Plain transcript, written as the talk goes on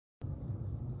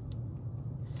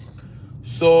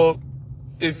So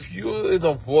if you're in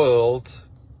a world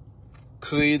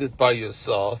created by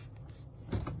yourself,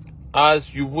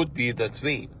 as you would be in a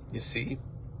dream, you see,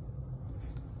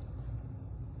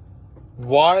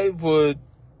 why would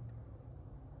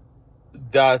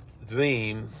that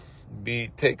dream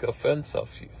take offense of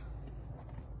you?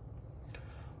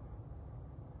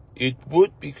 It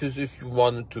would, because if you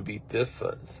wanted to be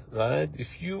different, right?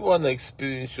 If you want to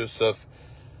experience yourself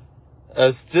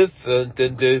as different,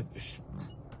 then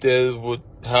there would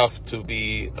have to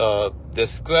be a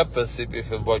discrepancy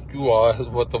between what you are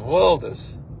and what the world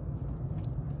is.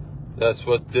 That's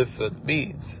what different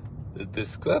means, the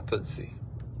discrepancy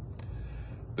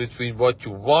between what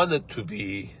you want it to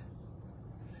be,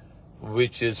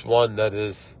 which is one that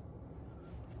is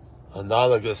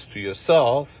analogous to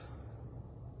yourself,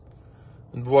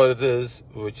 and what it is,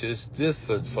 which is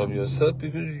different from yourself,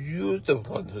 because you're the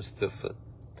one who's different.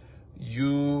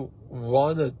 You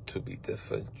wanted to be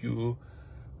different. You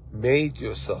made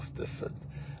yourself different.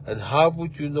 And how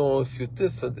would you know if you're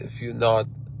different if you're not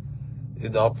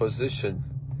in opposition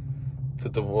to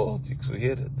the world you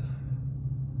created?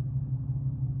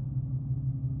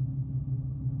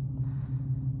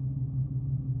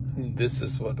 And this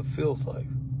is what it feels like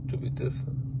to be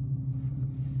different.